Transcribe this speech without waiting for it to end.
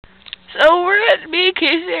So me and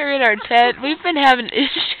Casey are in our tent. We've been having issues.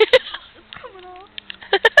 Coming off.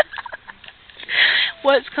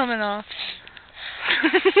 What's coming off?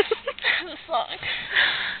 The song.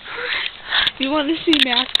 You want to see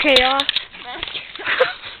mass chaos? Mass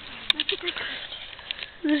chaos.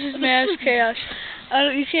 This is mass chaos.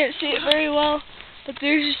 You can't see it very well, but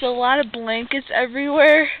there's just a lot of blankets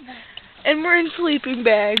everywhere. And we're in sleeping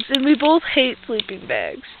bags, and we both hate sleeping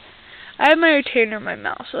bags. I have my retainer in my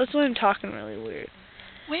mouth, so that's why I'm talking really weird.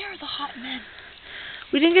 Where are the hot men?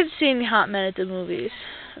 We didn't get to see any hot men at the movies.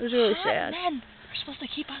 It was really hot sad. Men. We're supposed to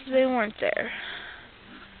keep us. They weren't there.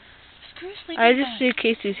 Screw sleeping I bags. just see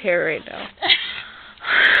Casey's hair right now.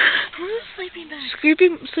 Screw sleeping bags.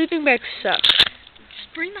 Sleeping bags suck.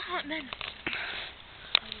 Just bring the hot men.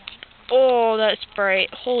 Oh, that's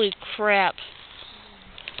bright. Holy crap.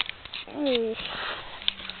 Oh.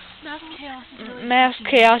 Mass chaos is really Mass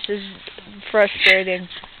chaos is frustrating.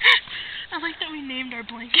 I like that we named our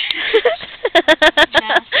blanket.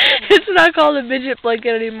 It's not called a midget blanket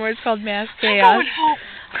anymore. It's called mass chaos. I'm going home.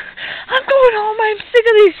 I'm going home. I'm sick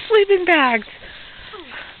of these sleeping bags.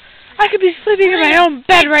 I could be sleeping in my own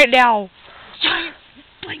bed right now. Giant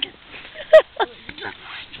blanket.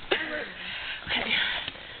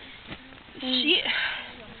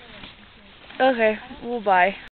 Okay, well, bye.